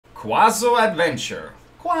QUASO Adventure.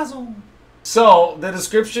 QUASO. So, the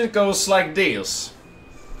description goes like this.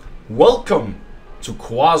 Welcome to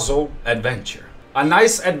QUASO Adventure. A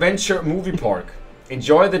nice adventure movie park.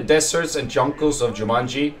 Enjoy the deserts and jungles of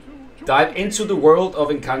Jumanji. Dive into the world of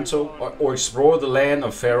Encanto or explore the land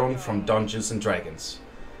of Faerun from Dungeons and Dragons.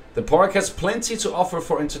 The park has plenty to offer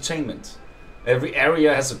for entertainment. Every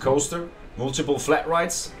area has a coaster, multiple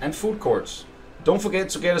flatrides and food courts. Don't forget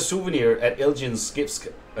to get a souvenir at Elgin's gifts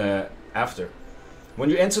after. When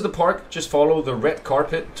you enter the park, just follow the red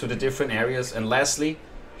carpet to the different areas, and lastly,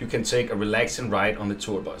 you can take a relaxing ride on the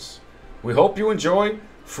tour bus. We hope you enjoy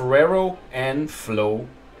Fuero and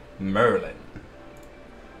Flomerlin.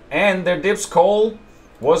 And their dibs call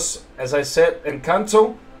was, as I said,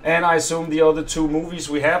 Encanto, and I assume the other two movies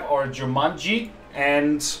we have are Jumanji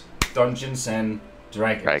and Dungeons and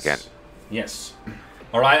Dragons. Yes.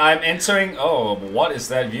 Alright, I'm entering. Oh, what is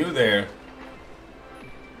that view there?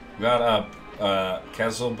 We got a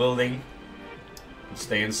castle building. It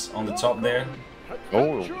stands on the top there.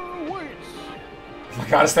 Oh. Oh my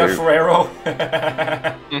god, is that Fuero?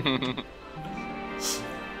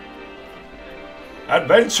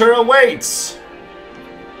 Adventure awaits!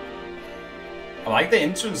 I like the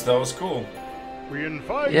entrance though, it's cool.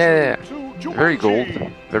 Yeah, very gold,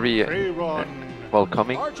 very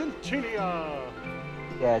welcoming.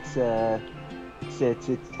 Yeah, it's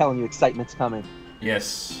telling you excitement's coming.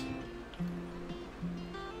 Yes.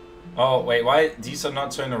 Oh wait, why these are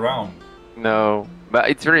not turned around? No, but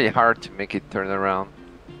it's very hard to make it turn around.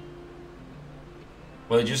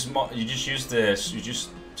 Well, you just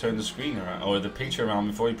turn the screen around or the picture around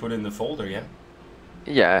before you put it in the folder, yeah.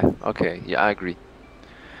 Yeah. Okay. Yeah, I agree.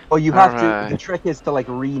 Well, you have to. The trick is to like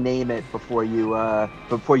rename it before you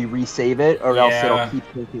resave it, or else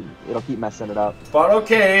it'll keep messing it up. But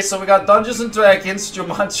okay, so we got Dungeons and Dragons,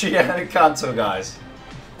 Jumanji, and Encanto, guys.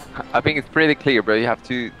 I think it's pretty clear, but you have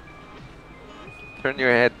to turn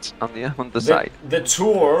your head on the side. The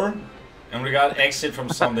tour, and we got exit from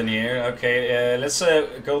something here. Okay, let's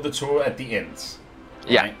go the tour at the end.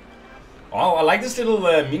 Yeah. Right. Oh, I like this little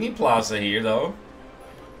mini plaza here, though.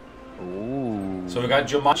 Ooh. So we got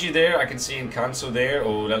Jumanji there. I can see Encanto there.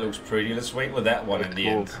 Oh, that looks pretty. Let's wait with that one at the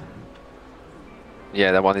end.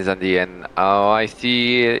 Yeah, that one is at the end. Oh, I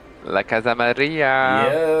see La Casa Maria.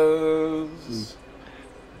 Yes.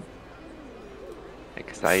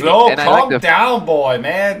 Exciting. Flo, and calm down, boy,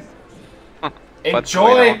 man.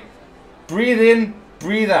 Enjoy. Breathe in,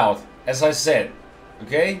 breathe out. As I said.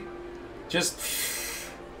 Okay? Just...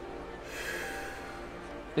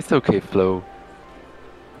 It's okay, Flo.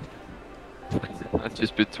 I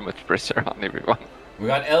just put too much pressure on everyone. We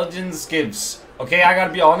got Elgin's gifts. Okay, I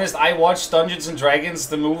gotta be honest, I watched Dungeons and Dragons,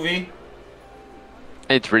 the movie.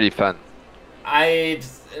 It's really fun. I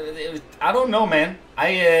don't know, man.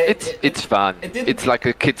 It's fun. It's like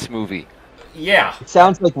a kids movie. Yeah. It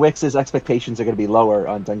sounds like Wikz's expectations are going to be lower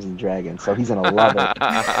on Dungeons and Dragons, so he's going to love it.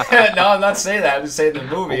 No, I'm not saying that. I'm just saying the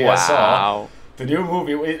movie Wow. I saw. The new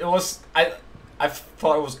movie. It was. I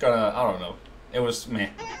thought it was gonna. I don't know. It was meh.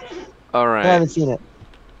 Alright. I haven't seen it.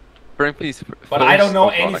 But I don't know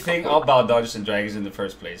anything about Dungeons and Dragons in the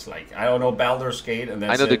first place. Like, I don't know Baldur's Gate, and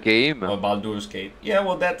that's I know the game. Or Baldur's Gate. Yeah,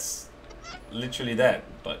 well, that's literally that.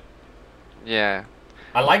 But yeah,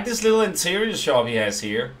 I like this little interior shop he has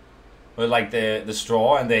here, with like the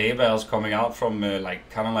straw and the hay bales coming out from like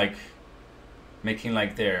kind of like making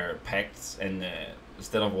like their packs and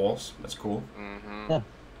instead of walls. That's cool. Yeah.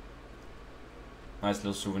 Nice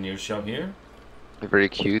little souvenir shop here. Very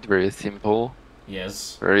cute, very simple.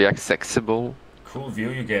 Yes. Very accessible. Cool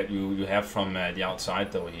view you have from the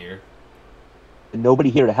outside though here.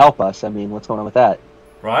 Nobody here to help us. I mean, what's going on with that?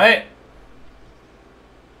 Right?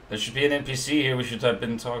 There should be an NPC here we should have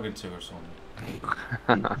been talking to or something.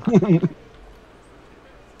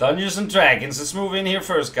 Dungeons and Dragons. Let's move in here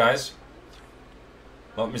first, guys.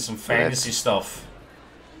 Love me some fantasy stuff.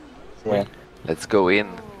 Yeah. Let's go in.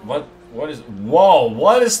 What is... Whoa,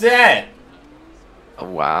 what is that? Oh,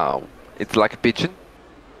 wow. It's like a pigeon.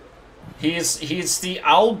 He's the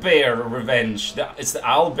owlbear revenge. It's the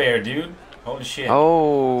owlbear, dude. Holy shit.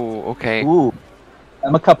 Oh, okay. Ooh.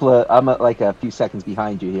 I'm like a few seconds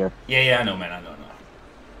behind you here. Yeah, I know, man. I know.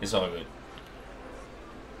 It's all good.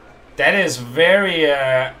 That is very,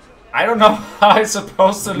 I don't know how it's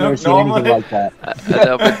supposed to look normally. Like that.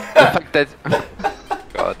 No, but the fact that...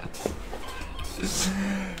 God.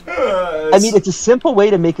 I mean, it's a simple way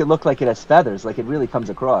to make it look like it has feathers. Like, it really comes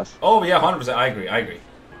across. Oh, yeah, 100%. I agree.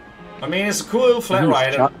 I mean, it's a cool little flat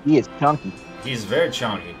ride. He is chunky. He's very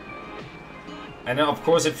chunky. And then, of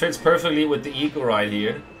course, it fits perfectly with the Eco Ride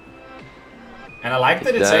here. And I like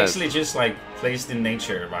that It it's does. actually just like placed in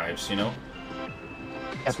nature vibes, you know?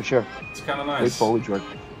 Yeah, for sure. It's kind of Great nice. foliage work.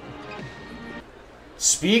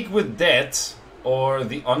 Speak with Dead or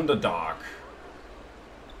the Underdark.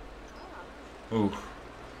 Ooh.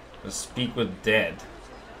 Let's speak with Dead.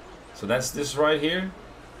 So that's this right here.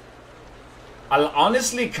 I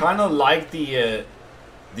honestly kind of like the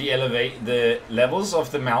levels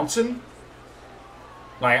of the mountain.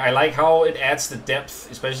 Like I like how it adds the depth,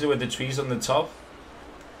 especially with the trees on the top,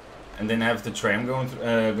 and then have the tram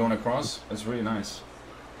going across. That's really nice.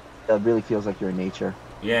 It really feels like you're in nature.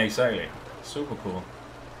 Yeah, exactly. Super cool.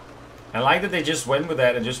 I like that they just went with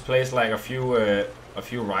that and just placed like a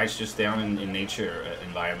few rides just down in nature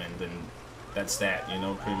environment, and that's that, you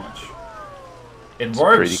know, pretty much. It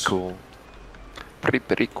works. Pretty cool.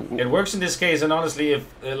 Pretty cool. It works in this case, and honestly, if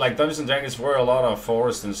like Dungeons and Dragons were a lot of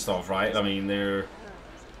forest and stuff, right? I mean,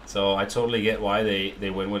 so I totally get why they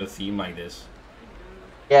went with a theme like this.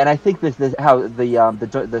 Yeah, and I think this how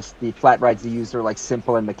the flat rides they use are like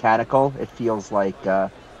simple and mechanical. It feels like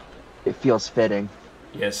it feels fitting.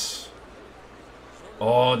 Yes.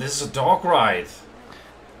 Oh, this is a dog ride.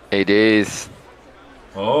 It is.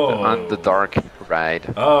 Oh. On the dark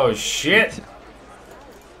ride. Oh shit.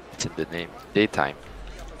 It's in the name. Daytime.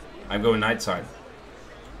 I'm going nighttime.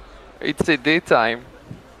 It's a daytime.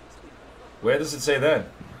 Where does it say that?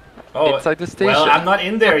 Oh, inside the station. Well, I'm not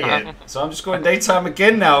in there yet, so I'm just going daytime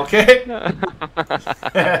again now, okay?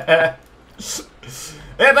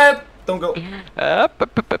 Hey, man! Don't go.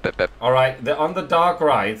 Alright, on the dark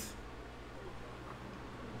ride.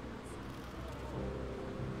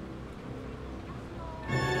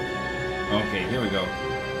 Okay, here we go.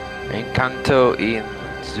 Encanto in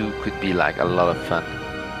zoo could be like a lot of fun.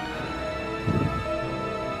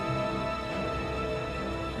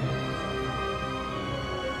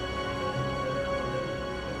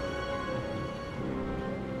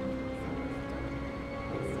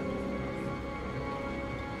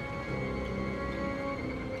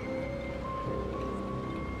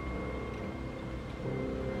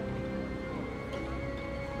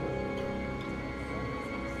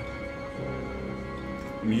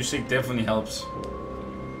 Music definitely helps.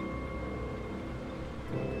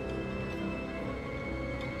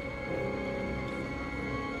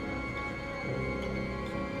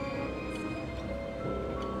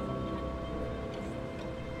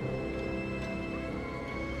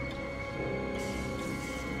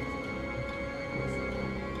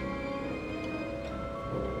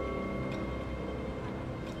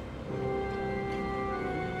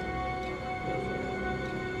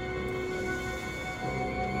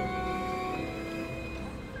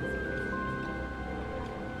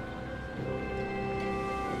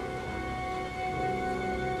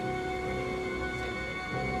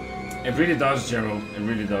 It really does, Gerald. It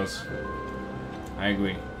really does. I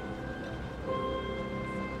agree.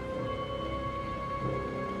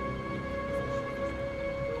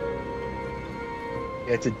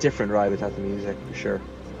 Yeah, it's a different ride without the music, for sure.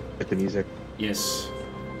 With the music. Yes.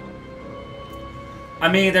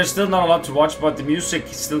 I mean, there's still not a lot to watch, but the music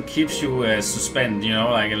still keeps you suspended, you know,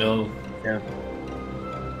 like a little... Yeah.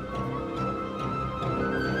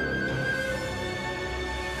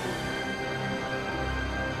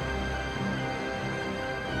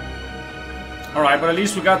 Alright, but at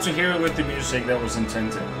least we got to hear it with the music that was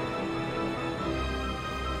intended.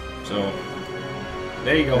 So,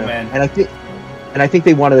 there you go, man. And I think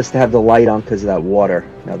they wanted us to have the light on because of that water.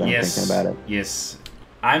 Now that I'm thinking about it. Yes.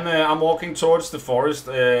 I'm walking towards the forest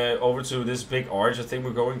over to this big arch. I think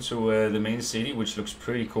we're going to the main city, which looks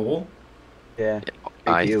pretty cool. Yeah.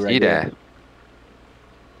 I see that.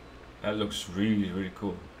 That looks really, really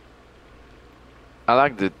cool. I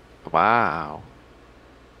like the... Wow.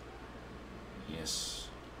 Yes.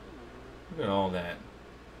 Look at all that.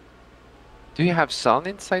 Do you have sun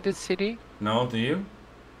inside the city? No, do you?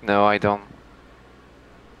 No, I don't.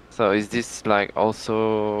 So is this like also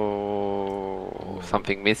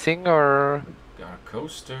something missing or? Got a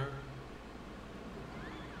coaster.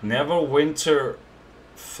 Neverwinter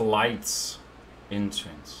Flights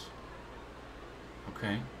entrance.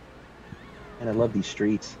 Okay. And I love these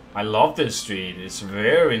streets. I love this street. It's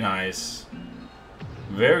very nice.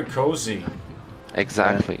 Very cozy.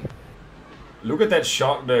 Exactly. Yeah. Look at that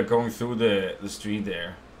shot there going through the street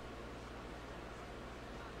there.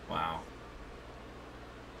 Wow.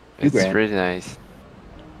 It's really nice.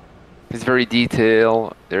 It's very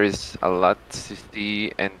detailed. There is a lot to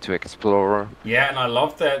see and to explore. Yeah, and I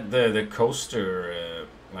love that the coaster,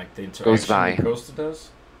 like the interaction the coaster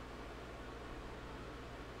does.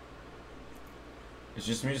 It's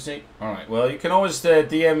just music? Alright, well, you can always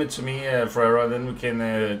DM it to me, Faerun, then we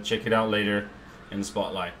can check it out later. in the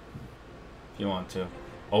spotlight if you want to.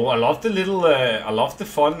 Oh, I love the little, I love the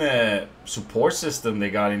fun support system they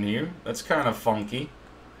got in here. That's kind of funky.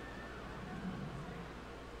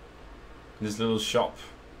 This little shop.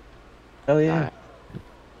 Oh yeah.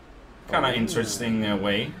 Kind of interesting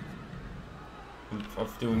way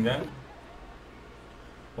of doing that.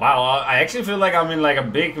 Wow, I actually feel like I'm in like a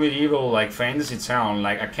big medieval like fantasy town.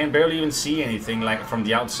 Like I can barely even see anything like from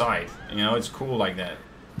the outside. You know, it's cool like that.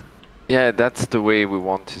 Yeah, that's the way we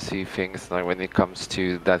want to see things, like when it comes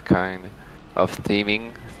to that kind of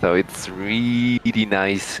theming. So it's really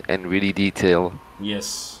nice and really detailed.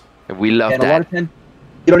 Yes. And we love and that. A lot of times,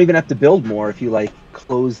 you don't even have to build more if you like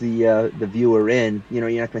close the viewer in. You know,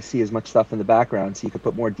 you're not going to see as much stuff in the background, so you can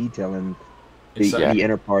put more detail in the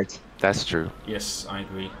inner parts. That's true. Yes, I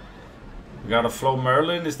agree. We got a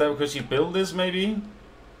FloMerlin. Is that because you built this, maybe?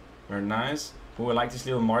 Very nice. Oh, I like these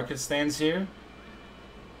little market stands here.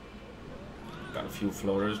 Got a few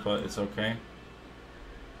floaters, but it's okay.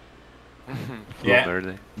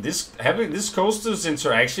 Yeah, having this coaster's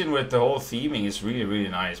interaction with the whole theming is really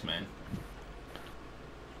nice, man.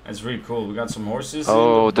 That's really cool. We got some horses.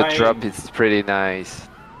 Oh, the drop is pretty nice.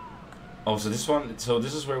 Oh, so this one. So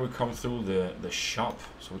this is where we come through the shop.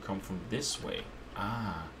 So we come from this way.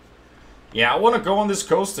 Ah. Yeah, I want to go on this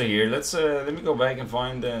coaster here. Let's let me go back and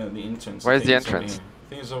find the entrance. Where's the entrance? I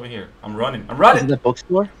think it's over here. I'm running. I'm running. Is it the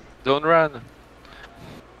bookstore? Don't run.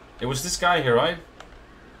 It was this guy here, right?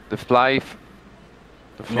 The flight.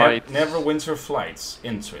 Never winter flights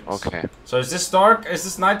entrance. Okay. So is this dark? Is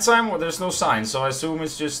this nighttime? Or there's no sign, so I assume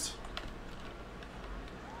it's just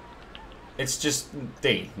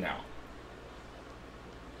day now.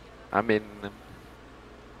 I'm in.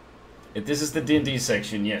 This is the D&D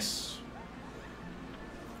section, yes.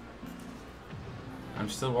 I'm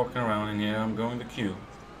still walking around in here. I'm going to queue.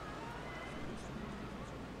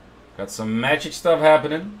 Got some magic stuff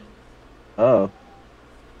happening. Oh.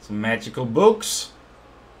 Some magical books.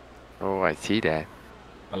 Oh, I see that.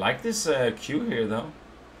 I like this queue here, though.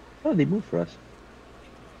 Oh, they moved for us.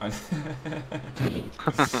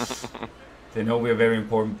 They know we're very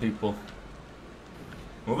important people.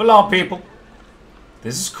 Move along, people.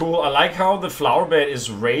 This is cool. I like how the flower bed is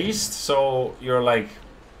raised, so you're like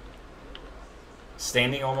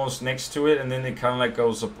standing almost next to it, and then it kind of like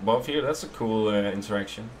goes up above here. That's a cool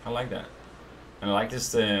interaction. I like that. And I like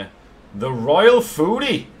this the Royal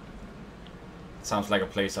Foodie. Sounds like a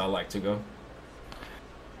place I like to go.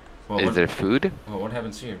 Well, is there food? Well, what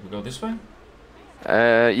happens here? We go this way?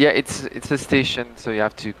 Yeah, it's a station, so you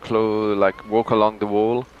have to walk along the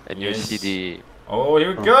wall, and you see the. Oh,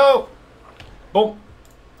 here we go! Boom!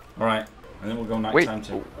 All right, and then we'll go nighttime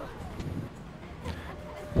too.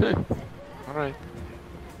 All right.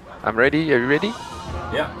 I'm ready. Are you ready?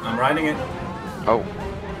 Yeah, I'm riding it. Oh.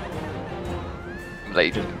 I'm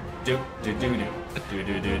late.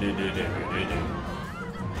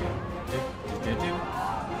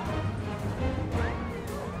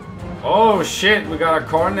 Oh shit, we got a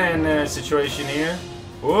corner situation here.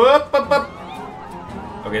 Whoop, up, up.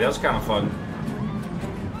 Okay, that was kind of fun.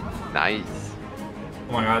 Nice.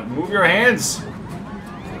 Oh my god, move your hands.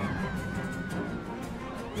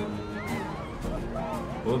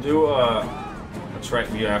 We'll do a track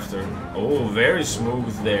view after. Oh, very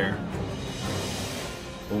smooth there.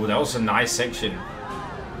 Oh, that was a nice section.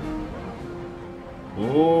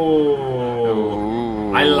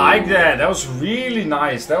 Ooh. I like that. That was really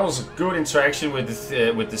nice. That was a good interaction with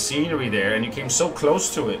the scenery there, and you came so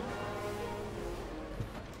close to it.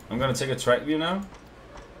 I'm gonna take a track view now.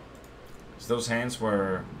 Those hands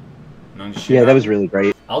were yeah, that was really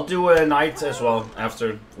great. I'll do a night as well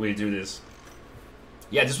after we do this.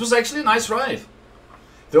 Yeah, this was actually a nice ride.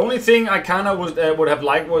 The only thing I kind of would have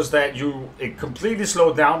liked was that it completely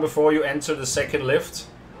slowed down before you enter the second lift.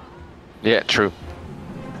 Yeah, true.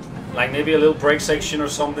 Like maybe a little break section or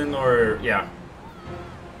something, or yeah,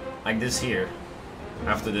 like this here.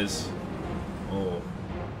 After this, oh,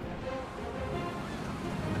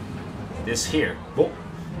 this here. Whoa.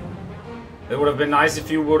 It would have been nice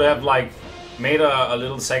if you would have like made a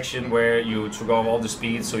little section where you took off all the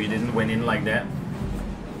speed so you didn't went in like that.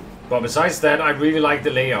 But besides that, I really like the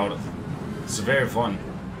layout. It's very fun.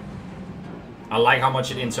 I like how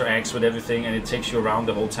much it interacts with everything and it takes you around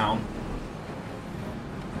the whole town.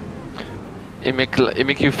 It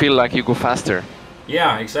make you feel like you go faster.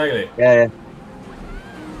 Yeah, exactly. Yeah.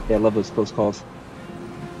 Yeah, I love those close calls.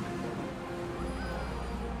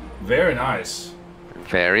 Very nice.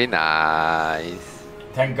 Very nice.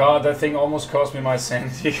 Thank God that thing almost cost me my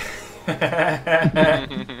sanity.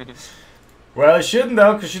 Well, it shouldn't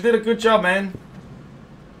though, because you did a good job, man.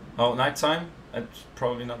 Oh, nighttime? That's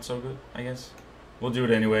probably not so good, I guess. We'll do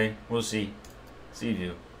it anyway. We'll see. Sea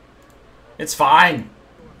view. It's fine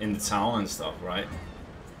in the town and stuff, right?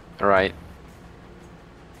 Right.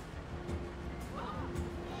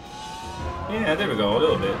 Yeah, there we go. A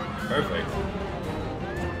little bit. Perfect.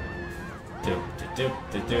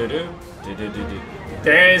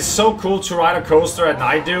 That is so cool to ride a coaster at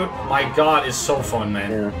night, dude. My god, it's so fun,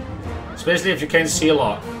 man. Yeah. Especially if you can't see a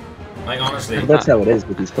lot. Like, honestly. That's how it is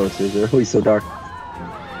with these coasters. They're always so dark.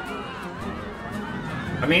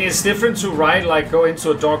 I mean, it's different to ride, like, go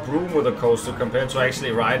into a dark room with a coaster compared to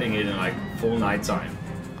actually riding it in, like, full nighttime.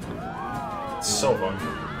 It's so fun.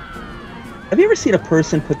 Have you ever seen a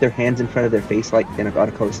person put their hands in front of their face like on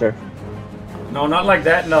a coaster? No, not like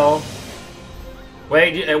that, no.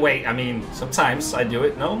 Wait, wait, I mean, sometimes I do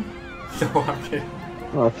it, no? No, I'm kidding.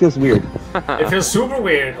 Oh, it feels weird. It feels super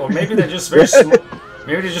weird, or maybe they're just very small.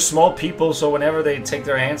 Maybe they're just small people, so whenever they take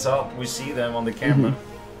their hands up, we see them on the camera.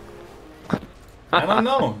 I don't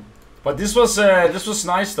know, but this was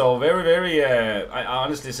nice though. Very, very. I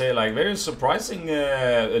honestly say, like, very surprising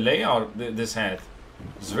layout this had.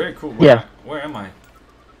 It's very cool. Where am I?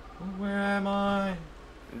 Where am I?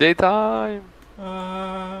 Daytime.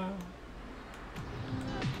 All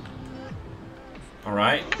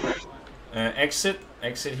right. Exit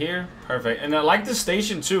here. Perfect. And I like the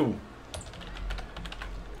station too.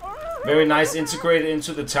 Very nice, integrated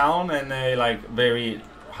into the town, and like very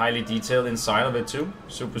highly detailed inside of it too.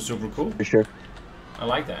 Super, super cool. For sure. I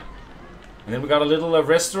like that. And then we got a little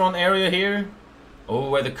restaurant area here. Oh,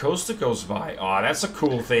 where the coaster goes by. Oh, that's a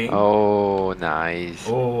cool thing. Oh, nice.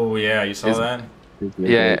 Oh, yeah, you saw that?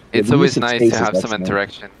 Yeah, it's always nice to have some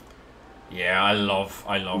interaction. Yeah, I love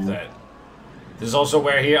that. This is also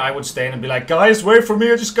where here I would stand and be like, guys, wait for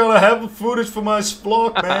me. I just gotta have footage for my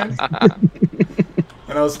vlog, man.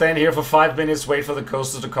 And I'll stand here for 5 minutes, wait for the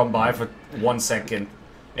coaster to come by for 1 second.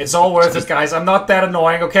 It's all worth it, guys. I'm not that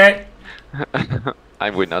annoying, okay? I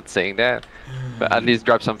would not saying that, but at least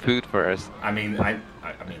grab some food for us. I mean, I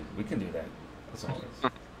mean, we can do that. That's all it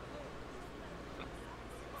is.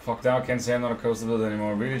 Fuck now, I can't say I'm not a coaster builder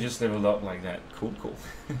anymore. Really just leveled up like that. Cool, cool.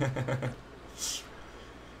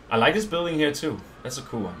 I like this building here too. That's a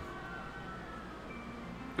cool one.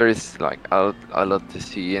 There is like a lot to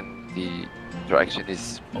see, and the direction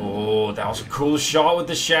is. Oh, that was a cool shot with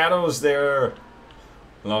the shadows there.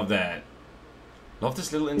 Love that. Love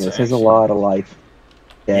this little interaction. This has a lot of life.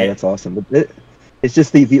 Yeah, that's awesome. It's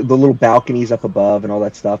just the little balconies up above and all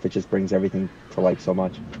that stuff. It just brings everything to life so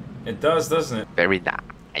much. It does, doesn't it? Very nice.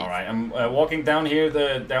 All right, I'm walking down here,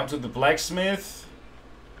 down to the blacksmith,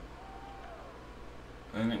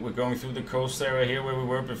 and we're going through the coast area here where we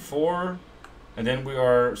were before, and then we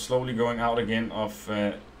are slowly going out again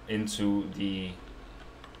into the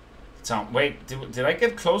town. Wait, did I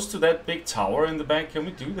get close to that big tower in the back? Can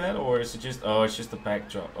we do that, or is it just? Oh, it's just a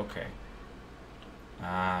backdrop. Okay.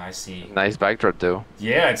 Ah, I see. Nice backdrop, though.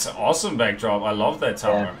 Yeah, it's an awesome backdrop. I love that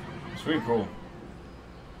tower. Yeah. It's really cool.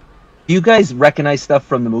 Do you guys recognize stuff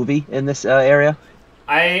from the movie in this area?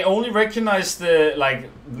 I only recognize the, like,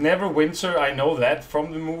 Neverwinter. I know that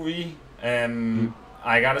from the movie.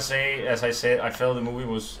 I gotta say, as I said, I felt the movie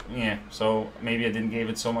was, yeah, so maybe I didn't give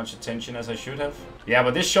it so much attention as I should have. Yeah,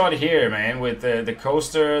 but this shot here, man, with the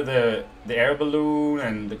coaster, the air balloon,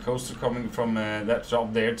 and the coaster coming from that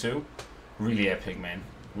drop there too. Really epic, man.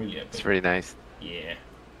 Really epic. It's really nice. Yeah.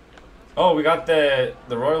 Oh, we got the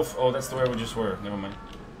royal. Oh, that's the way we just were. Never mind.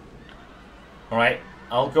 All right,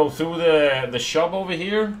 I'll go through the shop over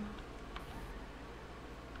here.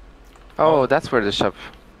 Oh, that's where the shop.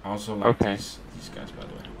 Also like these guys, by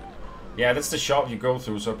the way. Yeah, that's the shop you go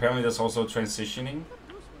through. So apparently that's also transitioning.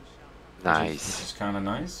 Nice. Which is kind of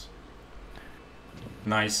nice.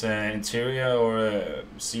 Nice interior or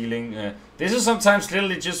ceiling. This is sometimes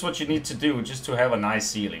literally just what you need to do, just to have a nice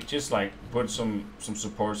ceiling. Just like put some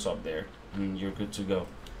supports up there, and you're good to go.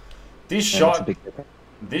 This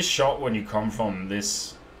shot, when you come from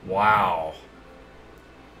this, wow,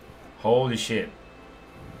 holy shit!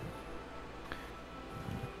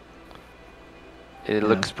 It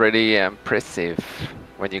looks pretty impressive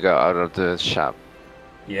when you go out of the shop.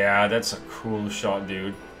 Yeah, that's a cool shot,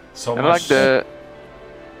 dude. So I much. like the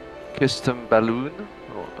custom balloon.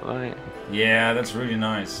 Yeah, that's really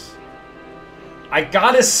nice. I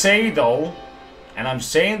gotta say though, and I'm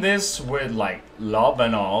saying this with like love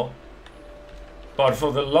and all, but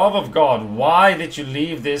for the love of God, why did you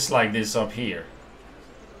leave this like this up here?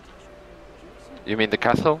 You mean the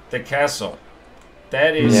castle? The castle.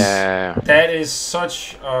 That is that is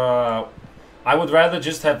such I would rather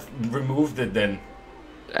just have removed it then.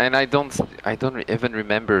 And I don't even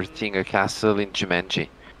remember seeing a castle in Jumanji.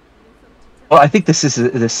 Well, I think this is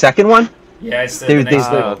the second one. Yeah, it's the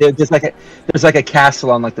next level. There's like a castle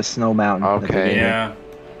on like the snow mountain. Okay. Yeah.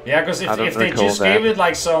 Yeah, because if they just gave it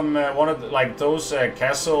like some one of the, like those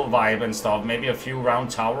castle vibe and stuff, maybe a few round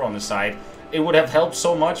tower on the side, it would have helped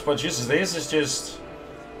so much. But just this is just,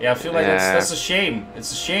 yeah, I feel like that's a shame.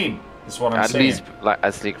 It's a shame. That's what I'm saying. At least like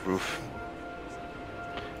a sleek roof.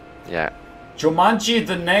 Yeah. Jumanji,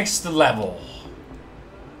 the next level.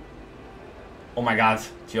 Oh my God,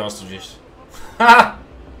 the ostriches. Ha!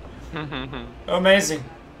 Amazing.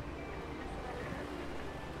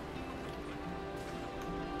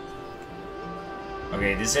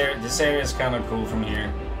 Okay, this area is kind of cool from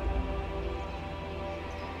here.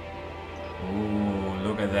 Ooh,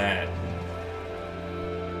 look at that.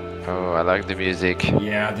 Oh, I like the music.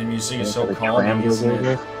 Yeah, the music is so calming, isn't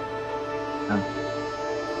it?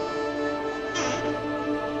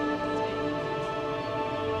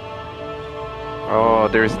 Oh,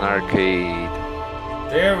 there's an arcade.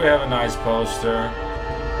 There we have a nice poster.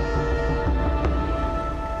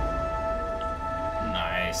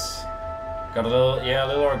 Nice. Got a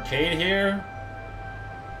little arcade here.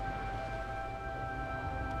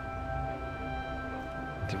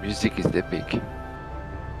 The music is epic.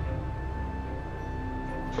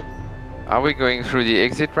 Are we going through the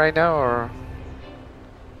exit right now, or?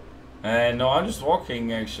 No, I'm just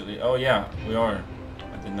walking actually. Oh yeah, we are.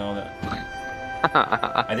 I didn't know that.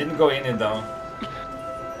 I didn't go in it though.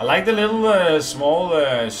 I like the little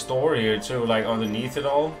small store here too, like underneath it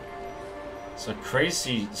all. It's a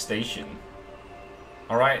crazy station.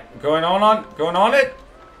 All right, going on it.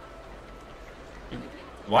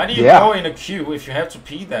 Why do you go in a queue if you have to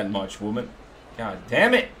pee that much, woman? God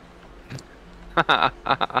damn it!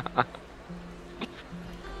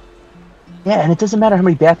 Yeah, and it doesn't matter how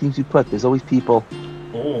many bathrooms you put. There's always people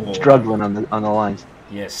struggling on the lines.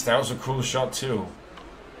 Yes, that was a cool shot too.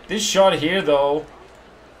 This shot here, though,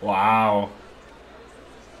 wow,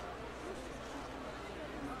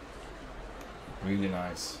 really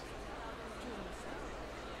nice.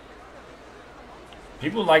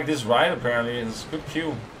 People like this ride apparently. It's a good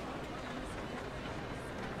queue.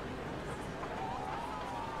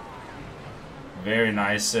 Very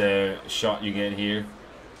nice shot you get here.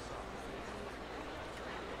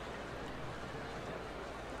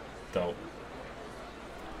 Dope.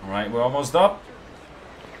 Alright, we're almost up.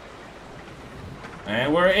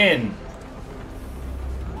 And we're in.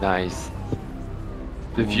 Nice.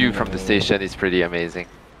 The view from the station is pretty amazing.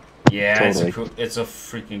 Yeah, totally. It's a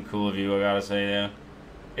freaking cool view, I gotta say, yeah.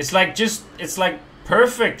 It's like it's like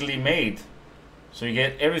perfectly made. So you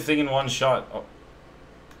get everything in one shot. Oh.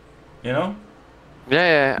 You know?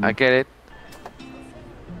 Yeah, I get it.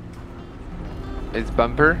 It's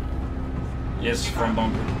bumper? Yes, from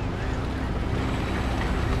bumper.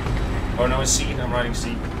 Oh no, it's seat. I'm riding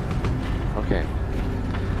seat. Okay.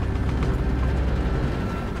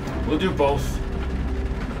 We'll do both.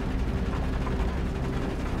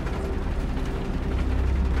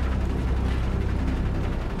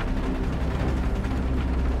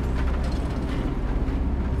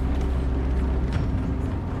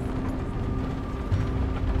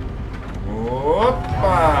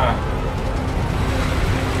 Whoopa!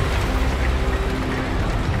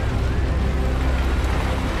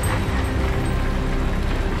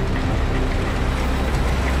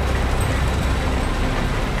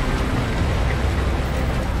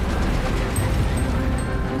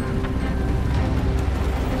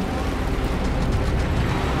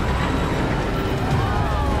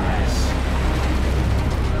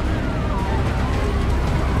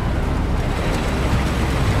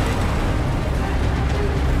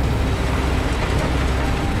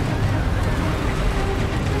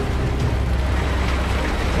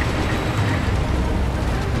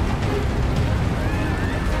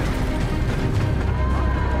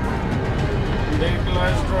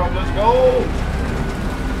 Let's go!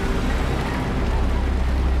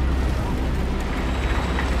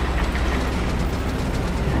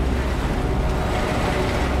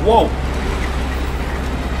 Whoa!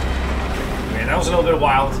 Man, that was a little bit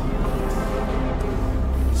wild.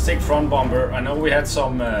 Stick front bumper. I know we had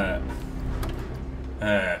some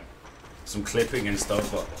clipping and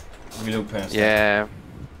stuff, but we look past that.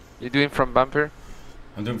 You doing front bumper?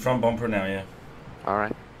 I'm doing front bumper now, yeah.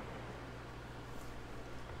 Alright.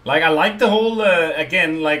 Like, I like the whole,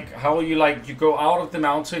 again, like, how you go out of the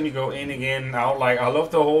mountain, you go in again, out, like, I love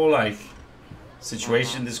the whole, like,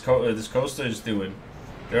 situation this coaster is doing.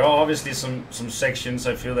 There are obviously some sections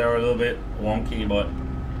I feel they are a little bit wonky, but...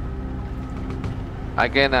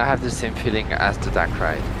 Again, I have the same feeling as the dark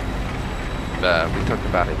ride. We talked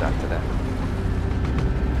about it after that.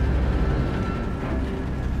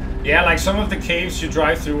 Yeah, like some of the caves you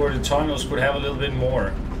drive through or the tunnels could have a little bit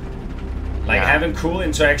more. Like having cool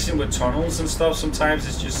interaction with tunnels and stuff sometimes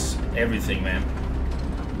is just everything, man.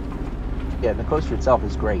 Yeah, the coaster itself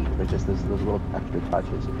is great, but just those little extra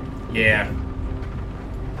touches. Yeah.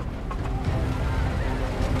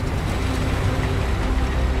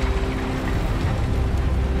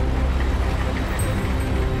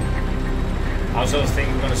 I also think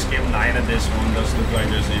we're gonna skip 9 at this one. Doesn't look like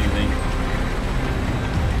there's anything.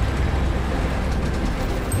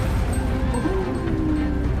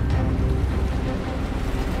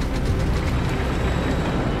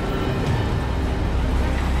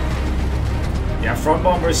 Yeah, front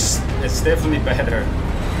bumper is definitely better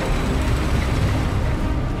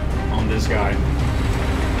on this guy.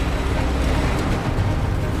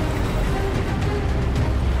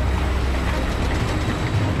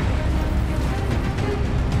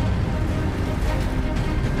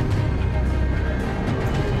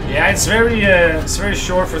 Yeah, it's very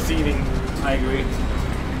short for thieving. I agree.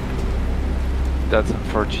 That's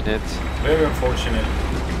unfortunate. Very unfortunate.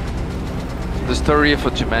 The story for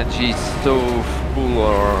Jumanji is so full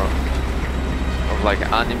of like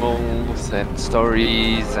animals and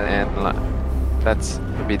stories, and that's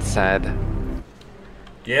a bit sad.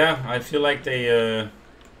 Yeah, I feel like they.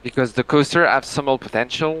 Because the coaster has some more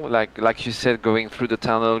potential, like you said, going through the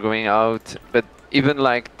tunnel, going out, but even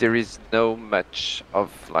like there is no much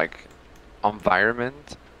of like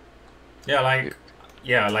environment. Yeah,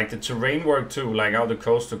 like the terrain work too, like how the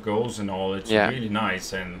coaster goes and all. It's really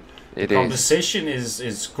nice, and the composition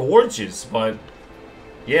is gorgeous. But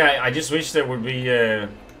yeah, I just wish there would be a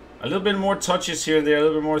little bit more touches here and there, a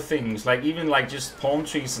little bit more things, like even like just palm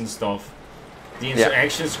trees and stuff. The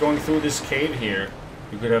interactions going through this cave here,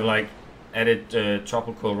 you could have like added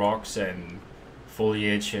tropical rocks and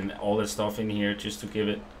foliage and all that stuff in here just to give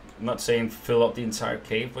it. I'm not saying fill up the entire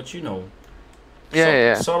cave, but you know,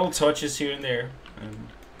 subtle touches here and there.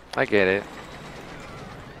 I get it.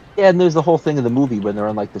 Yeah, and there's the whole thing of the movie when they're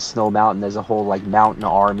on like the snow mountain. There's a whole like mountain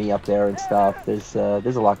army up there and stuff. There's a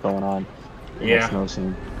lot going on. In the snow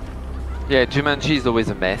scene. Yeah, Jumanji is always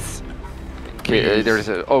a mess. There's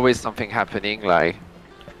always something happening, like,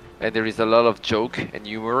 and there is a lot of joke and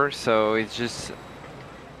humor. So it's just,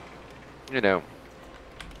 you know,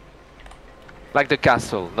 like the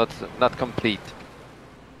castle, not complete.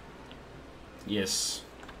 Yes.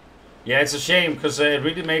 Yeah, it's a shame because it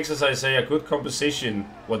really makes, as I say, a good composition.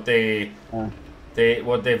 What they've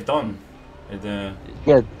done.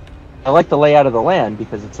 Yeah, I like the layout of the land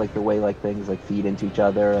because it's like the way like things like feed into each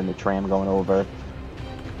other and the tram going over.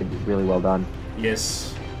 It's really well done.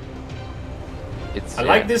 Yes. I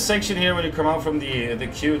like this section here when you come out from the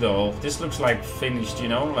queue though. This looks like finished, you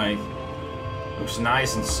know, like looks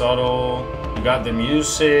nice and subtle. You got the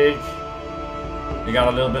music. You got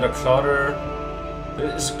a little bit of clutter.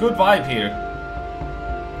 It's a good vibe here.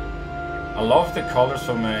 I love the colors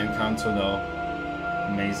from Encanto though.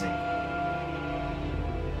 Amazing.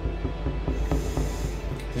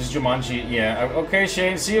 This is Jumanji, yeah. Okay,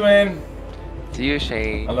 Shane, see you, man. See you,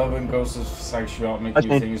 Shane. I love when ghosts psych you out, making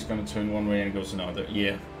you think it's gonna turn one way and it goes another.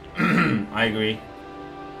 Yeah. I agree.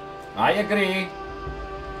 I agree.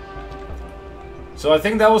 So I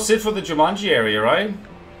think that was it for the Jumanji area, right?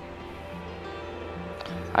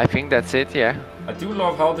 I think that's it, yeah. I do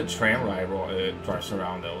love how the tram ride drives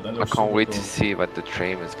around though. That looks I can't wait cool to see what the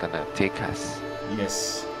train is gonna take us.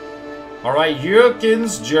 Yes. Alright,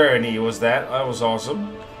 Jürgen's Journey was that. That was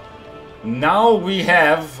awesome. Now we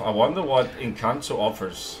have, I wonder what Encanto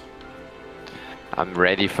offers. I'm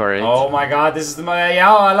ready for it. Oh my god, this is the,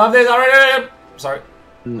 yeah, I love this already. Sorry,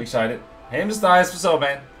 I'm excited. Hey, Mr. Dice, what's up,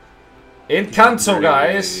 man? Encanto,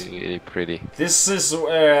 guys. Really pretty. This is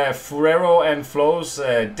Fuero and Flo's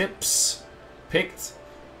dips picked.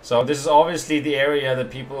 So this is obviously the area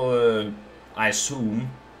that people, I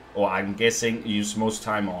assume, or I'm guessing, use most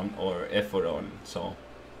time on or effort on. So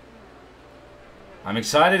I'm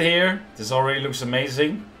excited here. This already looks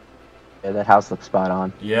amazing. Yeah, that house looks spot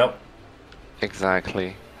on. Yep.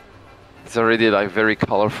 Exactly. It's already like very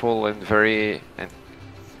colorful and very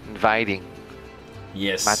inviting.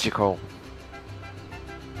 Yes. Magical.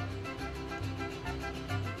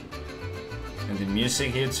 And the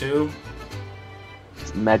music here too.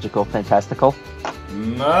 It's magical, fantastical.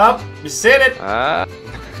 Nope, you said it.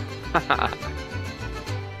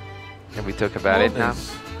 Can we talk about it now?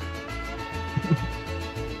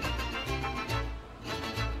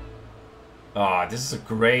 Ah, this is a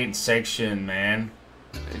great section, man.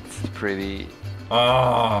 It's pretty.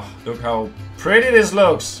 Ah, look how pretty this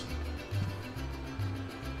looks.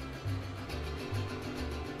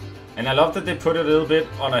 And I love that they put it a little bit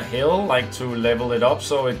on a hill, like to level it up,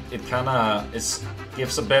 so it kind of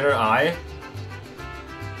gives a better eye.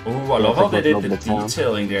 Ooh, I love how they did the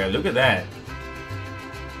detailing there. Look at that.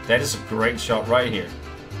 That is a great shot right here.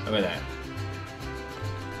 Look at that.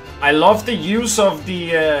 I love the use of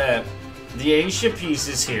the Asia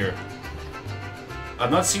pieces here. I've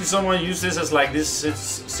not seen someone use this as like this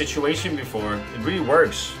situation before. It really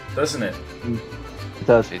works, doesn't it? It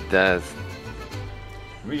does. It does.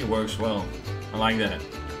 Really works well. I like that.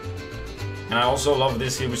 And I also love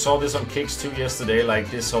this here. We saw this on Kicks too yesterday,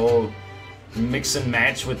 like this whole mix and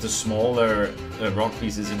match with the smaller rock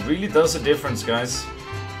pieces. It really does a difference, guys.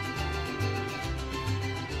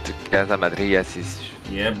 The Casa Madrias is...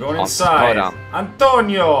 Yeah, I'm going inside.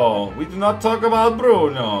 Antonio! We do not talk about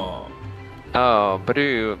Bruno. Oh,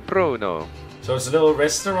 Bruno. So it's a little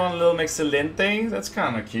restaurant, a little Mexcelente. That's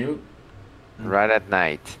kind of cute. Right at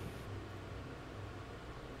night.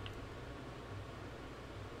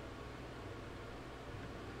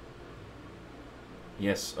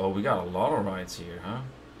 Yes. Oh, we got a lot of rides here, huh?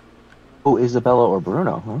 Oh, Isabella or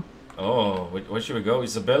Bruno, huh? Oh, where should we go?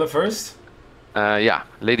 Isabella first? Yeah,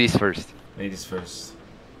 ladies first. Ladies first.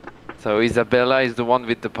 So Isabella is the one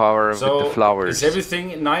with the power with the flowers. Is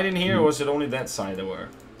everything night in here, or was it only that side that were?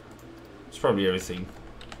 It's probably everything.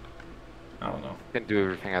 I don't know. You can do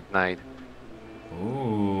everything at night.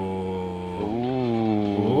 Ooh.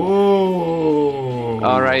 Ooh.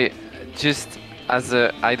 Alright, just as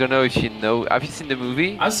a... I don't know if you know... Have you seen the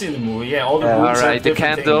movie? I've seen the movie, yeah. All the rooms Alright, the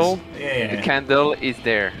candle. Yeah. The candle is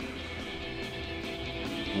there.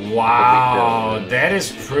 Wow, that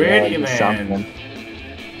is pretty, man. Something.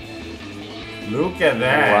 Look at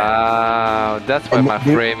that. Wow, that's where my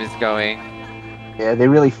frame is going. Yeah, they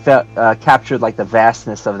really captured like the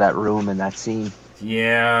vastness of that room in that scene.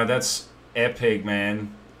 Yeah, that's epic,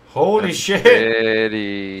 man. Holy shit.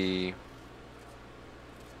 Pretty.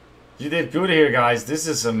 You did good here, guys. This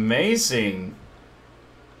is amazing.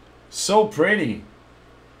 So pretty.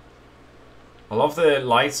 I love the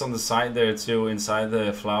lights on the side there too, inside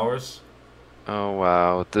the flowers. Oh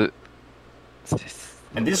wow,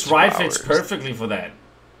 and this ride fits perfectly for that.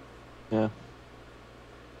 Yeah.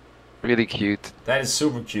 Really cute. That is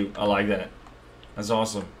super cute. I like that. That's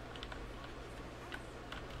awesome.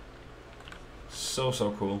 So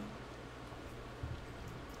cool.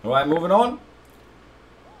 Alright, moving on.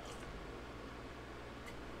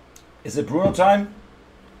 Is it Bruno time?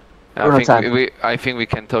 I think we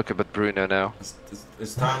can talk about Bruno now.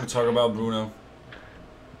 It's time to talk about Bruno.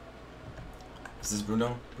 Is this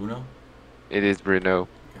Bruno? Bruno? It is Bruno.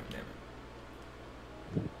 God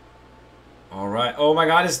damn it. Alright. Oh my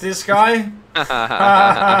god, it's this guy?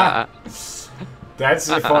 That's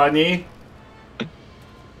funny.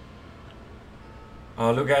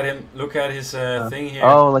 Oh, look at him. Look at his thing here.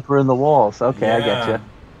 Oh, like we're in the walls. Okay, yeah. I get you.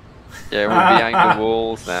 Yeah, we're behind the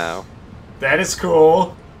walls now. That is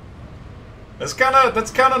cool. That's kind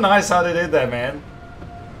of nice how they did that, man.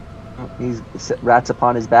 He's rats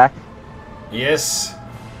upon his back. Yes.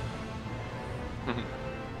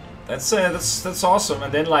 That's awesome.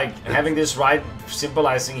 And then like having this ride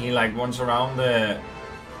symbolizing he like runs around the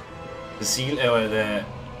seal or the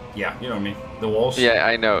yeah, you know what I mean, the walls. Yeah,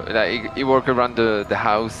 I know. Like he walk around the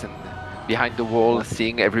house and behind the wall,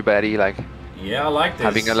 seeing everybody like. Yeah, I like this.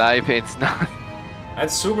 Having a life, it's not.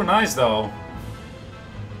 That's super nice though.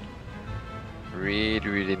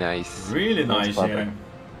 Really nice. Really nice, yeah.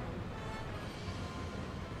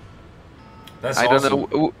 That's I awesome.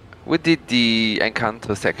 don't know. Who did the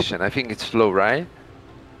Encanto section? I think it's Flo, right?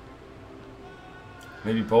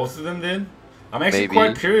 Maybe both of them did? I'm actually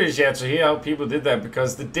quite curious yet to hear how people did that,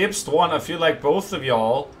 because the Dipsed one, I feel like both of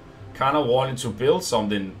y'all kind of wanted to build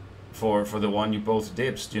something for the one you both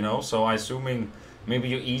dipsed, you know? So I assuming maybe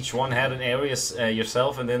you each one had an area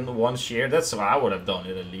yourself and then the one shared. That's how I would have done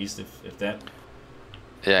it, at least, if that...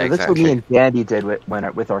 Yeah, exactly. That's what me and Dandy did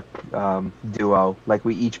with our duo. Like,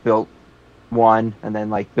 we each built one and then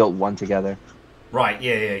like built one together. Right,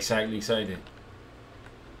 yeah, exactly.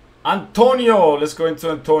 Antonio! Let's go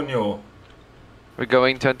into Antonio. We're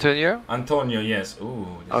going to Antonio? Antonio, yes.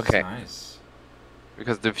 Ooh, this is nice.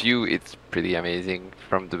 Because the view is pretty amazing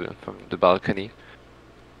from the balcony.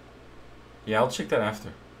 Yeah, I'll check that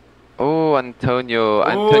after. Oh, Antonio.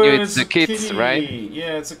 Antonio, it's the kids, kitty. right?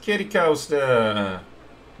 Yeah, it's a kitty coaster.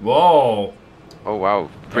 Whoa. Oh, wow.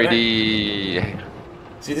 Pretty...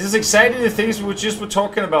 See, this is exactly the things we were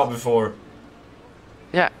talking about before.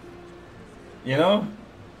 Yeah. You know?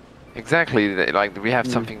 Exactly. Like, we have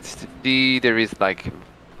something to see. There is, like,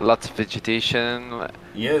 lots of vegetation.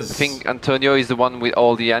 Yes. I think Antonio is the one with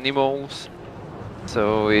all the animals.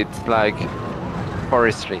 So it's, like,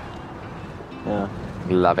 forestry. Yeah.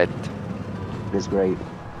 Love it. It is great.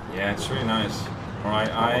 Yeah, it's really nice. Alright,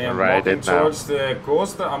 I am Ride walking it now. towards the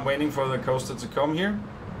coaster. I'm waiting for the coaster to come here.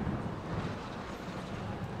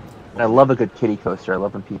 And I love a good kiddie coaster. I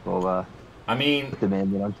love when people I mean, put them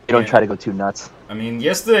in. You don't try to go too nuts. I mean,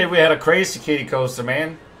 yesterday we had a crazy kiddie coaster,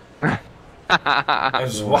 man. It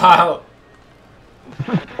was wild.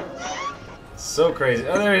 So crazy.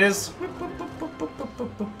 Oh, there it is.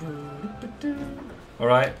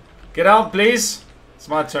 Alright. Get out, please. It's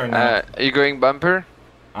my turn now. Are you going bumper?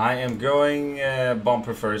 I am going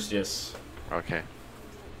bumper first, yes. Okay.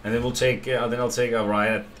 And then we'll take. Then I'll take a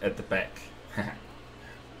ride at the back.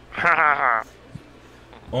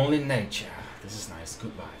 Only nature. This is nice.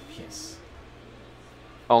 Goodbye. Yes.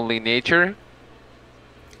 Only nature?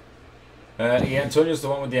 Yeah, Antonio's the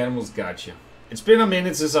one with the animals. Gotcha. It's been a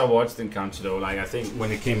minute since I watched Encanto though. Like I think when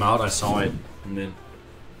it came out, I saw it, and then.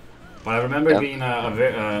 But I remember it being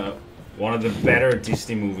one of the better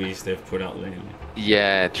Disney movies they've put out lately.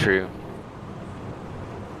 Yeah, true.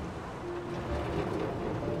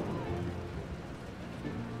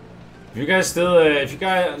 If you guys still,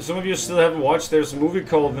 some of you still haven't watched, there's a movie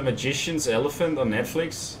called The Magician's Elephant on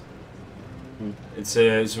Netflix. It's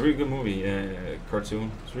a really good movie,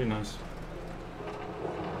 cartoon. It's really nice.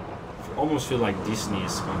 I almost feel like Disney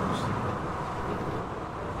is almost.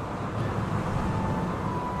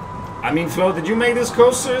 I mean, Flo, did you make this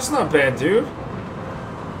coaster? It's not bad, dude.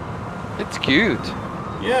 It's cute.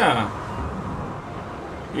 Yeah.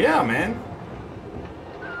 Yeah, man.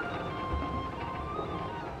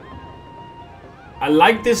 I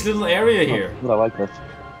like this little area here. I like this.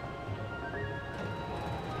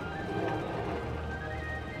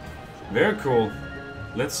 Very cool.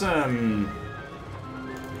 Let's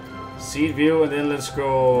seat view and then let's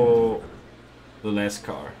go the last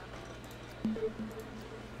car.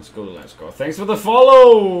 Let's go to the last car. Thanks for the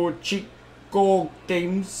follow, Chico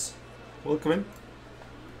Games. Welcome in.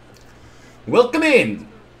 Welcome in.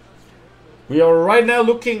 We are right now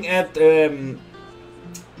looking at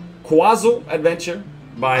QUASO Adventure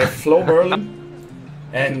by FloMerlin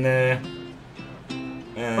and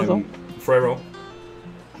Fuero.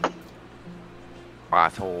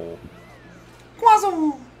 QUASO.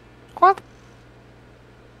 QUASO. What?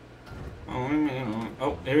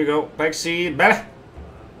 Oh, here we go. Backseat. Better.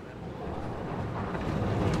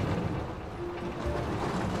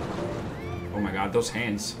 Oh my god, those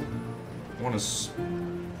hands. I want to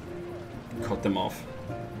cut them off.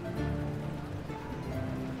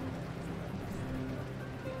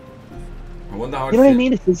 I wonder how you know what I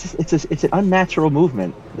mean? It's an unnatural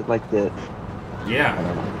movement. Like the. Yeah.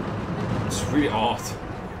 It's really odd.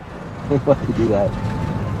 Why do you do that?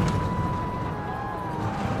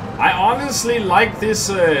 I honestly like this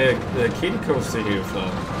the kiddie coaster here,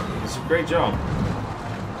 Flo. It's a great job.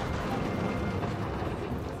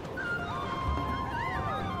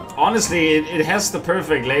 Honestly, it has the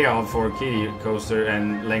perfect layout for a kiddie coaster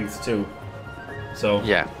and length too. So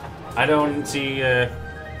yeah, I don't see. I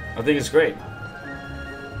think it's great.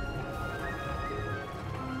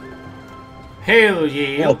 Hell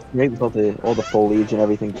yeah! Yeah, it's great with all the foliage and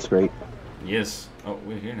everything. It's great. Yes. Oh,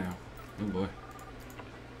 we're here now. Oh boy.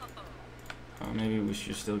 Maybe we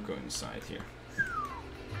should still go inside here.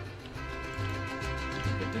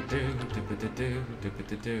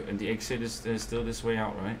 And the exit is still this way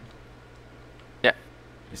out, right? Yeah.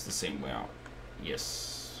 It's the same way out.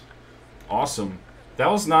 Yes. Awesome. That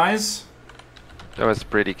was nice. That was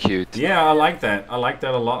pretty cute. Yeah, I like that. I like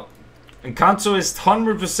that a lot. Encanto is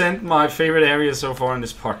 100% my favorite area so far in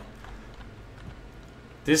this park.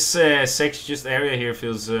 This just area here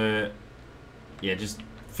feels, yeah, just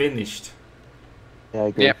finished. Yeah, I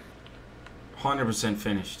agree. Yep. 100%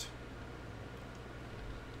 finished.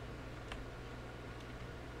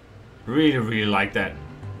 Really, really like that.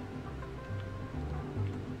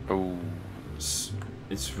 Oh.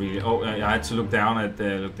 It's really. Oh, I had to look down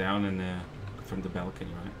and from the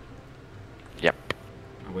balcony, right? Yep.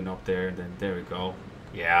 I went up there, and then there we go.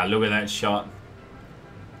 Yeah, look at that shot.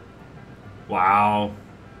 Wow,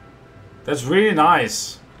 that's really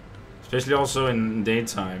nice, especially also in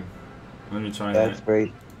daytime. Let me try that. That's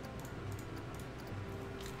great.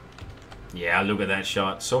 Yeah, look at that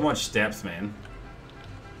shot. So much depth, man.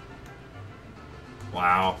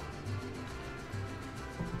 Wow.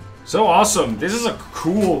 So awesome. This is a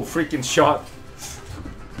cool freaking shot.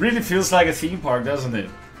 Really feels like a theme park, doesn't it?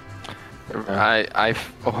 I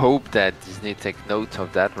hope that Disney take note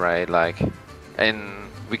of that, right? Like, and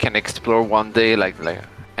we can explore one day, like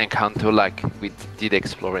Encanto, like we did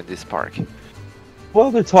explore in this park. Well,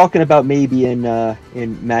 they're talking about maybe in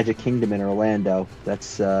Magic Kingdom in Orlando.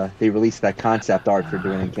 That's they released that concept art for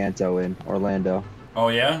doing Encanto in Orlando. Oh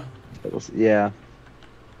yeah. Yeah.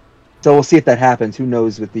 So we'll see if that happens. Who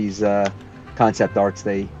knows with these concept arts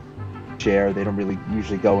they share? They don't really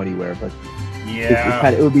usually go anywhere, but yeah,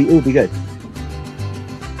 it would be good.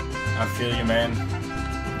 I feel you, man.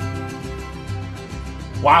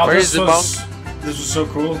 Wow, this was so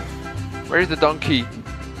cool. Where's the donkey?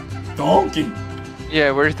 Donkey.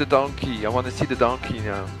 Yeah, where's the donkey? I want to see the donkey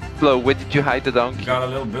now. Flo, where did you hide the donkey? Got a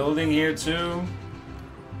little building here too.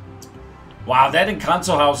 Wow, that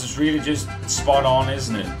Encanto house is really just spot on,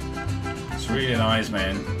 isn't it? It's really nice,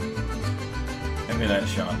 man. Look at that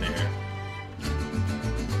shot there.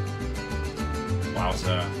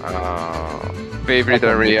 Wowza. Favorite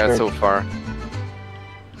area so far.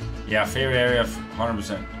 Yeah, favorite area,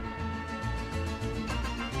 100%.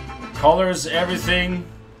 Colors, everything.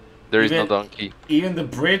 There is no donkey. Even the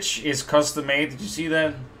bridge is custom made. Did you see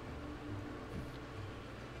that?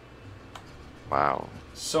 Wow.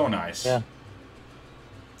 So nice. Yeah.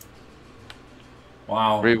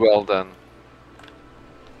 Wow. Really well done.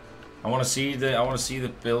 I want to see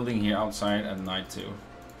the building here outside at night too.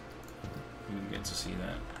 We didn't get to see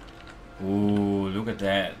that. Ooh, look at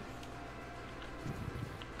that.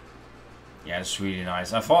 Yeah, it's really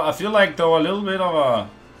nice. I feel like though a little bit of a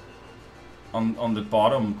on the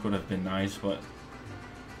bottom could have been nice, but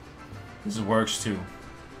this works too.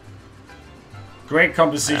 Great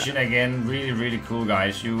composition again. Really cool,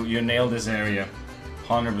 guys. You nailed this area,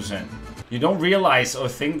 100%. You don't realize or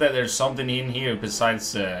think that there's something in here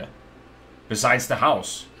besides the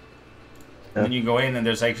house. Yeah. When you go in and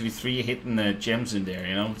there's actually 3 hidden gems in there.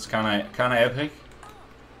 You know, it's kind of epic.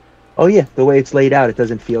 Oh yeah, the way it's laid out, it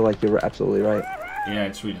doesn't feel like you're absolutely right. Yeah,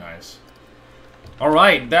 it's really nice.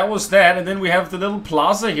 Alright, that was that, and then we have the little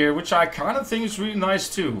plaza here, which I kind of think is really nice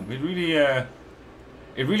too. It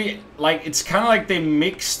really, like, it's kind of like they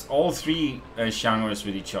mixed all 3 genres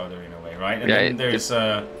with each other in a way, right? And yeah, then there's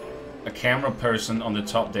a camera person on the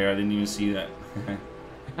top there, I didn't even see that.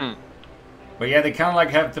 But yeah, they kind of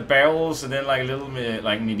like have the barrels, and then like a little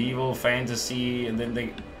like medieval fantasy, and then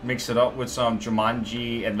they mix it up with some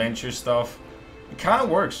Jumanji adventure stuff. It kind of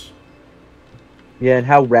works. Yeah, and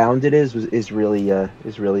how round it is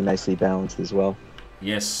really nicely balanced as well.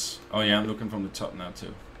 Yes. Oh yeah, I'm looking from the top now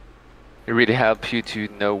too. It really helps you to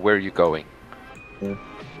know where you're going. Yeah.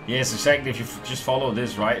 Yes, exactly. If you just follow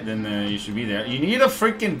this right, then you should be there. You need a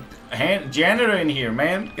freaking janitor in here,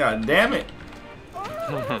 man. God damn it.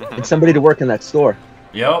 And somebody to work in that store.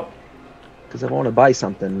 Yep. Because if I want to buy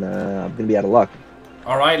something, I'm gonna be out of luck.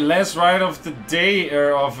 All right, last ride of the day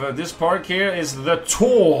of this park here is the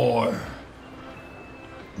tour.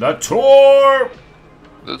 The tour!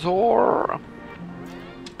 The tour!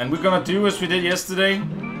 And we're gonna do as we did yesterday.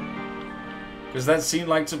 Because that seemed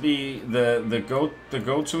like to be the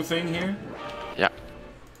go-to thing here. Yeah.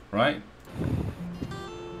 Right?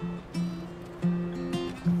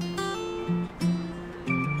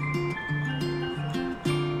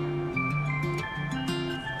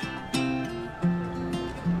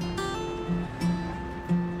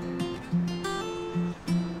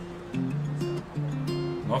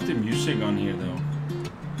 Love the music on here though.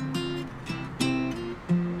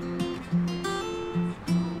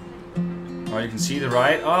 Oh, you can see the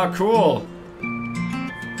ride. Oh, cool.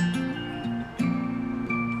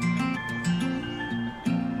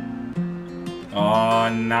 Oh,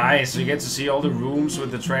 nice. You get to see all the rooms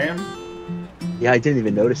with the tram. Yeah, I didn't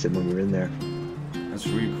even notice it when we were in there. That's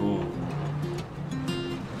really cool.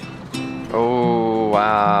 Oh,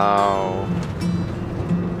 wow.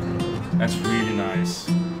 That's really nice.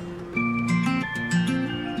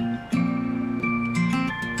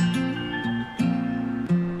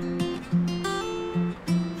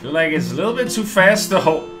 Feel like it's a little bit too fast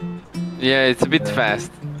though. Yeah, it's a bit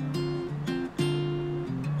fast.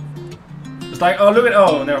 It's like, oh look at,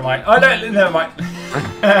 oh never mind. Oh no, never mind.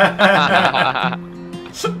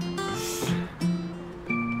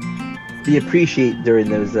 Be appreciate during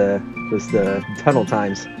those tunnel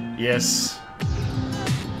times. Yes.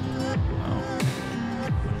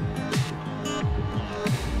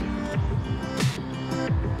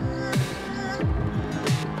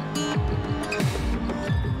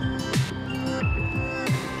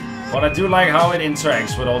 But I do like how it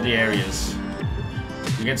interacts with all the areas.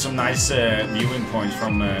 You get some nice viewing points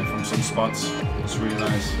from some spots. It's really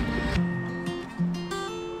nice.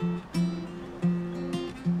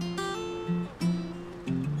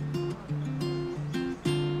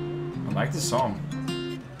 I like the song.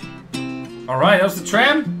 All right, that was the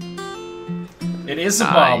tram. It is a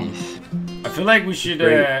bomb. I feel like we should,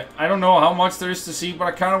 I don't know how much there is to see, but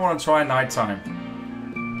I kind of want to try nighttime.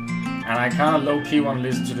 And I kind of low-key want to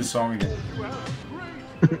listen to the song again.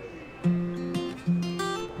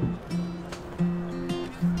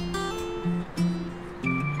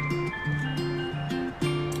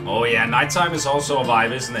 Oh yeah, nighttime is also a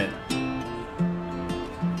vibe, isn't it?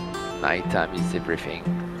 Nighttime is everything.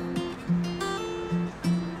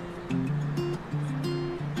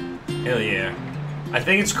 Hell yeah. I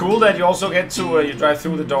think it's cool that you also get to, you drive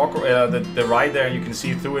through the dock, the ride there, and you can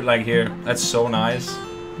see through it like here. That's so nice.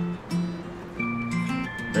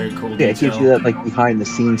 Very cool Yeah, it gives you that like behind the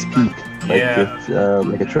scenes peek. Like yeah. With,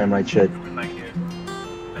 like a tram ride should.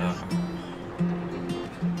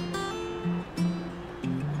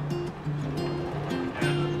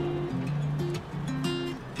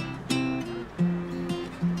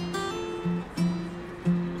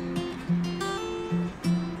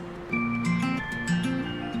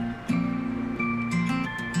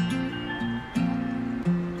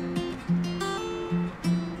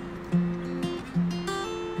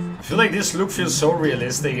 I feel like this look feels so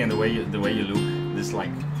realistic in the way you look. This like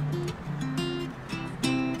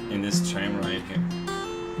in this tram right here.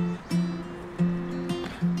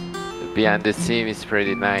 Behind the scene is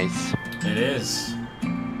pretty nice. It is.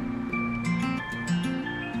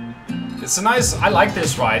 It's a nice. I like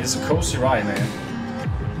this ride. It's a cozy ride, man.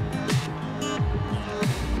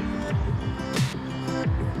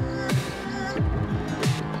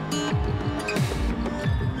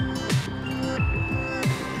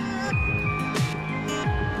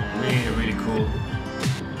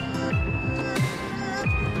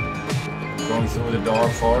 Through the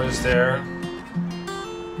dark forest there.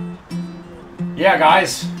 Yeah,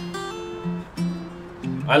 guys.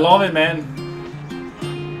 I love it, man.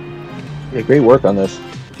 Yeah, great work on this.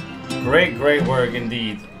 Great work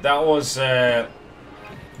indeed. That was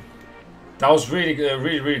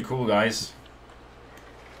really cool, guys.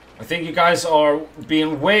 I think you guys are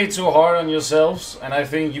being way too hard on yourselves, and I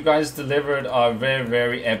think you guys delivered a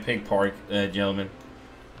very epic park, gentlemen.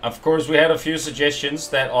 Of course, we had a few suggestions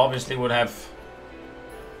that obviously would have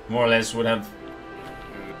more or less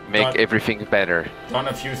make everything better. Done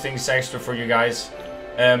a few things extra for you guys,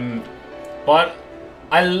 but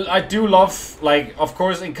I do love, like, of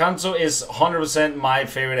course Encanto is 100% my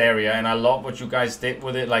favorite area, and I love what you guys did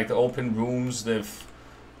with it, like the open rooms.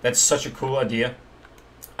 That's such a cool idea.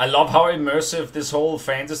 I love how immersive this whole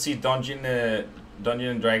fantasy Dungeon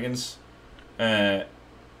and Dragons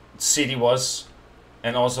city was,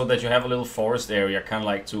 and also that you have a little forest area, kind of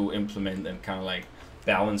like to implement and kind of like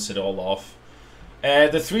balance it all off.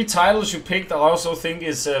 The 3 titles you picked, I also think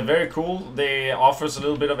is very cool. They offers a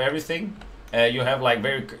little bit of everything. You have like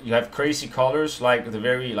you have crazy colors, like the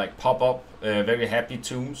very like pop up, very happy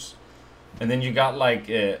tombs, and then you got like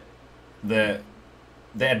the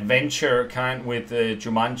adventure kind with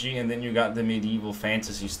Jumanji, and then you got the medieval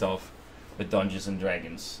fantasy stuff with Dungeons and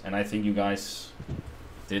Dragons. And I think you guys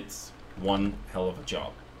did one hell of a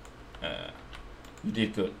job. You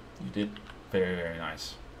did good. You did very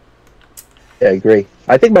nice. Yeah, I agree.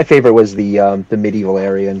 I think my favorite was the medieval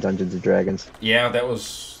area in Dungeons and Dragons. Yeah, that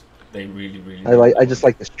was they really. I just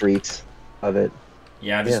like the streets of it.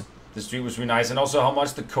 Yeah, the street was really nice, and also how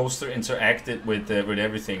much the coaster interacted with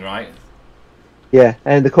everything, right? Yeah,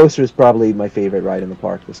 and the coaster is probably my favorite ride in the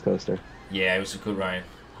park. This coaster. Yeah, it was a good ride,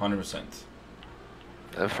 100%.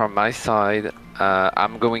 From my side,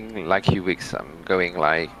 I'm going like you, Wikz. I'm going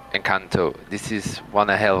like Encanto. This is one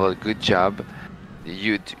hell of a good job.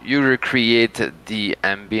 You recreate the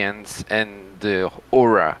ambience and the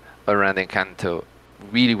aura around Encanto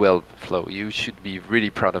really well, Flo. You should be really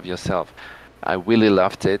proud of yourself. I really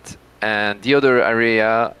loved it. And the other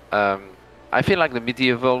area, I feel like the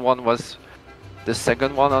medieval one was the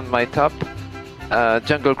second one on my top.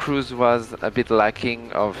 Jungle Cruise was a bit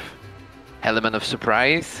lacking of element of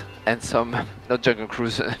surprise and some, not Jungle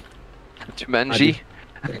Cruise, Jumanji.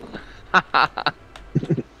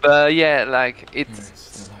 But yeah, like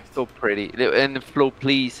it's so pretty. And Flo,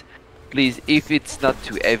 please, if it's not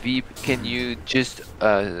too heavy, can you just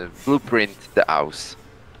blueprint the house?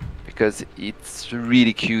 Because it's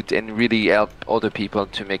really cute and really help other people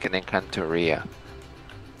to make an Encantoria.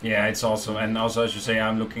 Yeah, it's awesome. And also, I should say,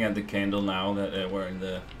 I'm looking at the candle now that we're in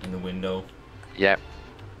the window. Yeah.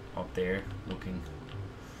 Up there, looking.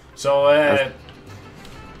 So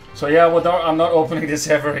yeah, I'm not opening this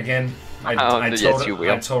ever again. Yes, you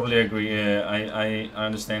will. I totally agree. I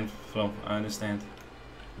understand, Flo. I understand.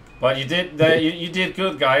 But you did you did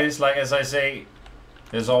good, guys. Like, as I say,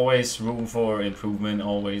 there's always room for improvement.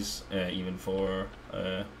 Always, even for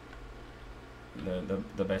the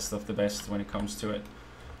best of the best when it comes to it.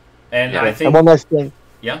 And Yeah. I think And one last thing.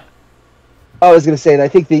 yeah. Oh, I was going to say, I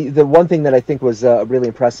think the one thing that I think was really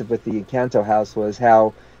impressive with the Encanto house was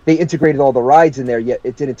how they integrated all the rides in there, yet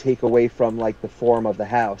it didn't take away from like the form of the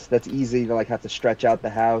house. That's easy to like have to stretch out the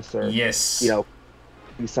house or Yes. you know,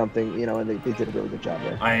 do something, you know, and they did a really good job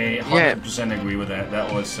there. I 100% agree with that.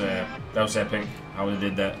 That was epic how they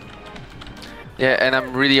did that. Yeah, and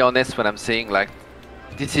I'm really honest when I'm saying like,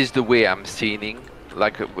 this is the way I'm seeing,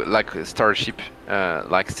 like Starship,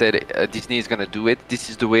 like said, Disney is gonna do it. This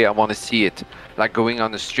is the way I want to see it, like going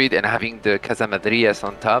on the street and having the Casa Madrias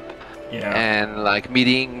on top, and like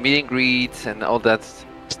meeting greets and all that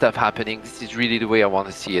stuff happening. This is really the way I want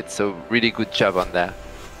to see it. So really good job on that.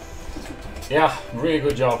 Yeah, really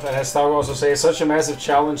good job. And as Star Wars also says, such a massive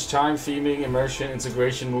challenge, time, theming, immersion,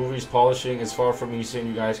 integration, movies, polishing is far from easy, and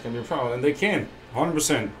you guys can be proud. And they can,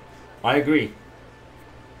 100%. I agree.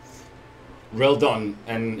 Well done.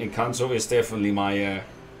 And Encanto is definitely my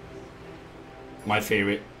my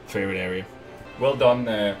favorite area. Well done,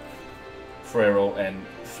 Fuero and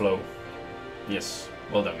Flo. Yes,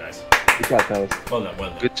 well done, guys. Good job, fellas. Well done, well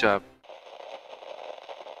done. Good job.